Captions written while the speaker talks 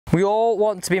We all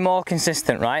want to be more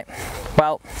consistent, right?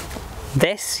 Well,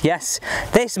 this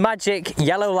magic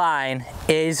yellow line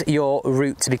is your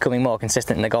route to becoming more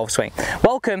consistent in the golf swing.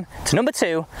 Welcome to number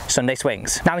 2 Sunday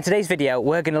Swings. Now in today's video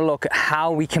we're going to look at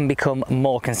how we can become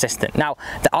more consistent. Now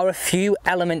there are a few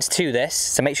elements to this,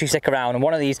 so make sure you stick around, and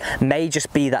one of these may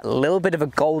just be that little bit of a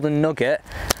golden nugget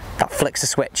that flicks the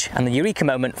switch and the eureka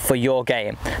moment for your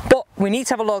game. But we need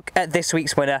to have a look at this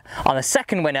week's winner on the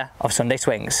second winner of Sunday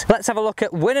Swings. Let's have a look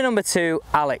at winner number 2,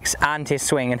 Alex, and his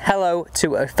swing. And hello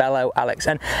to a fellow Alex.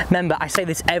 And remember, I say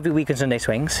this every week on Sunday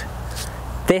Swings.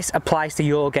 This applies to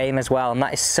your game as well, and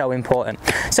that is so important.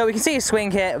 So we can see his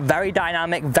swing here, very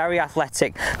dynamic, very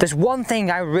athletic. There's one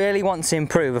thing I really want to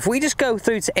improve. If we just go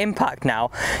through to impact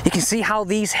now, you can see how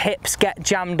these hips get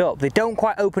jammed up. They don't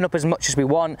quite open up as much as we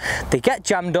want. They get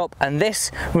jammed up, and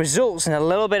this results in a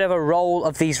little bit of a roll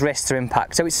of these wrists to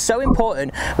impact. So it's so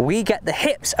important we get the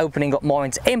hips opening up more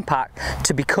into impact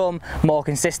to become more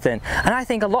consistent. And I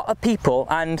think a lot of people,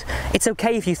 and it's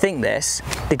okay if you think this,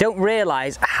 they don't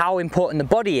realize how important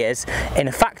the body is in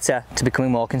a factor to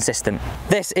becoming more consistent.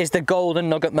 This is the golden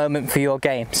nugget moment for your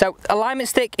game. So alignment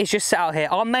stick is just set out here.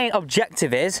 Our main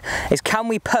objective is can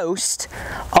we post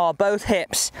our both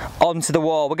hips onto the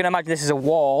wall? We're going to imagine this is a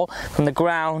wall from the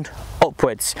ground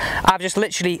upwards. I've just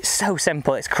literally, so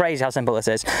simple, it's crazy how simple this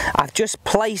is. I've just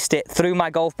placed it through my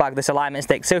golf bag, this alignment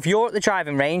stick. So if you're at the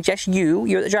driving range, yes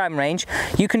you're at the driving range,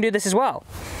 you can do this as well.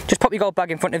 Just pop your golf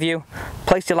bag in front of you,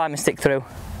 place the alignment stick through.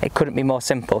 It couldn't be more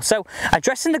simple. So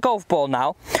addressing the golf ball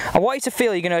now, I want you to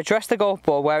feel you're going to address the golf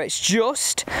ball where it's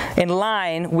just in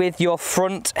line with your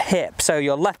front hip. So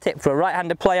your left hip for a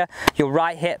right-handed player, your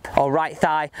right hip or right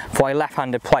thigh for a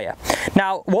left-handed player.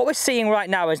 Now what we're seeing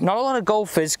right now is not a lot of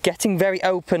golfers getting very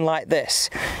open like this.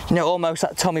 You know, almost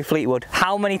like Tommy Fleetwood.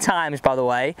 How many times, by the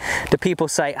way, do people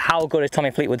say, how good is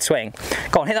Tommy Fleetwood's swing?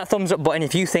 Go on, hit that thumbs up button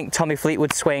if you think Tommy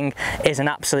Fleetwood's swing is an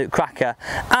absolute cracker.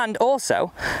 And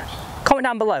also, comment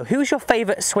down below, who's your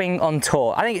favourite swing on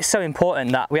tour? I think it's so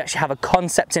important that we actually have a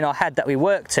concept in our head that we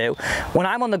work to. When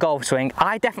I'm on the golf swing,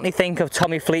 I definitely think of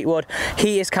Tommy Fleetwood.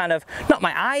 He is kind of, not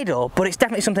my idol, but it's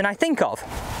definitely something I think of.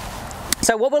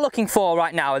 So what we're looking for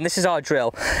right now, and this is our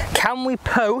drill, can we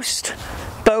post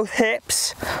both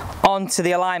hips onto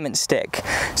the alignment stick?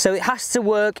 So it has to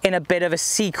work in a bit of a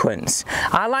sequence.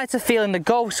 I like to feel in the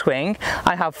golf swing,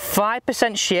 I have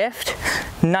 5% shift,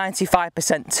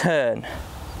 95% turn.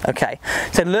 Okay,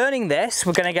 so learning this,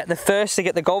 we're going to get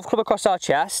the golf club across our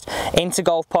chest into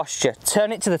golf posture.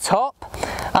 Turn it to the top,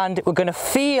 and we're going to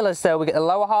feel as though we get the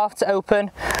lower half to open,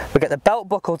 we get the belt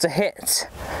buckle to hit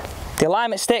the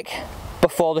alignment stick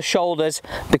before the shoulders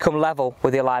become level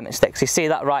with the alignment sticks. You see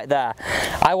that right there.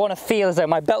 I want to feel as though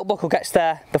my belt buckle gets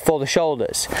there before the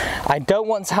shoulders. I don't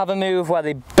want to have a move where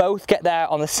they both get there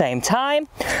on the same time.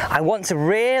 I want to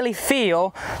really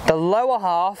feel the lower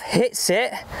half hits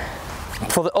it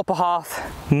before the upper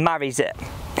half marries it.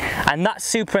 And that's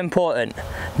super important.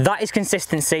 That is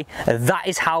consistency. That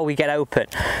is how we get open.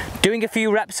 Doing a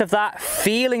few reps of that,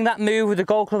 feeling that move with the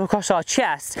golf club across our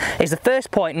chest is the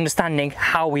first point in understanding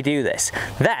how we do this.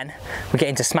 Then we get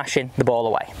into smashing the ball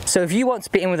away. So if you want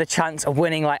to be in with a chance of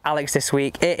winning like Alex this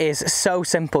week, it is so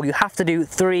simple. You have to do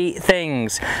 3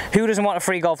 things. Who doesn't want a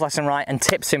free golf lesson, right? And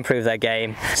tips to improve their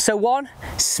game. So 1,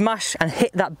 smash and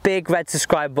hit that big red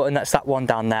subscribe button. That's that one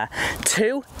down there.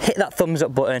 2, hit that thumbs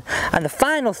up button. And the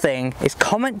final thing is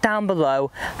comment down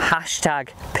below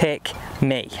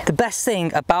 #PickMe. The best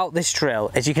thing about this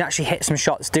drill is you can actually hit some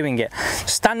shots doing it.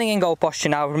 Standing in golf posture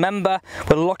now, remember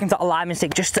we're looking for that alignment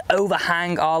stick just to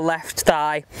overhang our left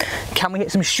thigh. Can we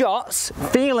hit some shots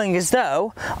feeling as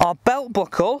though our belt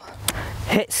buckle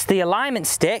hits the alignment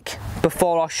stick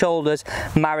before our shoulders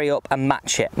marry up and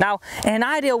match it? Now in an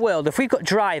ideal world, if we've got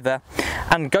driver,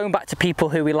 and going back to people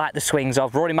who we like the swings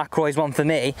of, Rory McIlroy's one for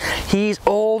me, he's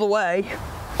all the way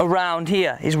around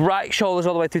here, his right shoulder's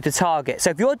all the way through to target. So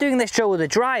if you're doing this drill with a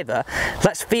driver,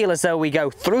 let's feel as though we go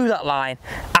through that line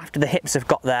after the hips have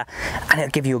got there, and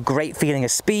it'll give you a great feeling of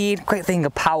speed, great feeling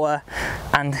of power,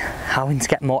 and having to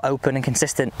get more open and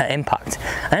consistent at impact.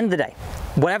 At the end of the day,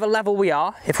 whatever level we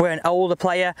are, if we're an older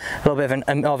player, a little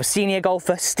bit of a senior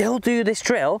golfer, still do this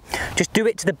drill. Just do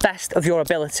it to the best of your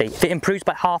ability. If it improves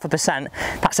by 0.5%,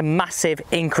 that's a massive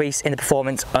increase in the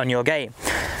performance on your game.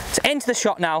 So into the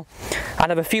shot now, I'd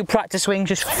have a few practice swings,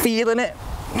 just feeling it,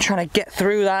 trying to get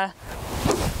through there.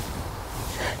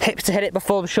 Hips to hit it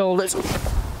before the shoulders.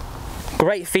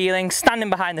 Great feeling, standing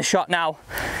behind the shot now.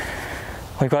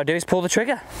 All you've got to do is pull the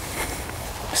trigger.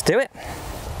 Let's do it.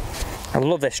 I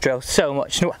love this drill so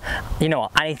much. You know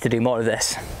what, I need to do more of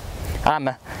this. I'm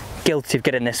guilty of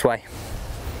getting this way.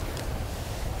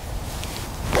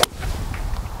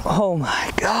 Oh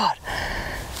my God.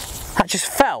 That just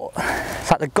felt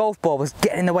like the golf ball was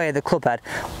getting in the way of the club head.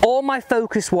 All my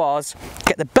focus was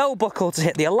get the belt buckle to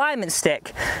hit the alignment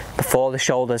stick before the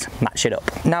shoulders match it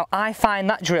up. Now I find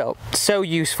that drill so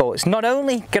useful. It's not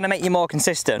only going to make you more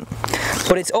consistent,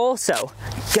 but it's also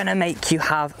going to make you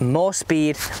have more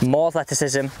speed, more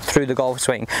athleticism through the golf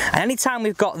swing. And anytime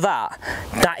we've got that,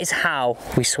 that is how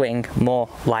we swing more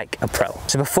like a pro.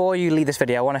 So before you leave this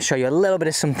video, I want to show you a little bit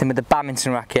of something with the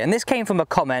badminton racket. And this came from a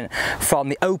comment from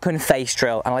the open face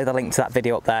drill, and I'll leave the link to that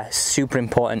video up there. Super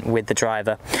important with the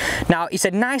driver. Now he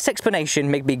said, nice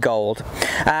explanation, Migby Gold.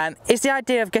 Is the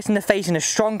idea of getting the face in a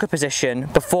stronger position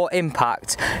before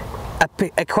impact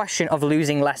a question of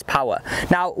losing less power?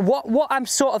 Now what I'm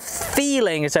sort of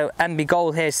feeling as though MB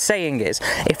Gold here is saying is,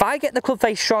 if I get the club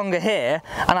face stronger here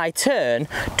and I turn,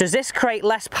 does this create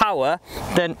less power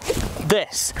than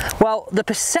this? Well, the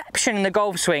perception in the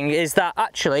golf swing is that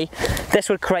actually this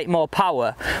would create more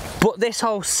power, but this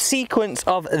whole sequence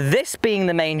of this being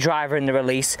the main driver in the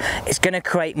release is going to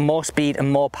create more speed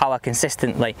and more power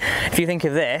consistently. If you think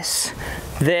of this,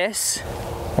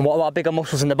 and what about bigger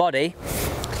muscles in the body,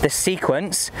 this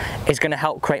sequence is going to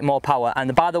help create more power.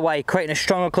 And by the way, creating a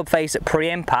stronger club face at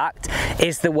pre-impact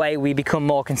is the way we become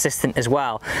more consistent as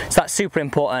well. So that's super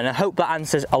important, and I hope that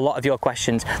answers a lot of your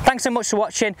questions. Thanks so much for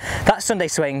watching. That's Sunday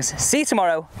Swings. See you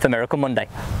tomorrow for Miracle Monday.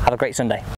 Have a great Sunday.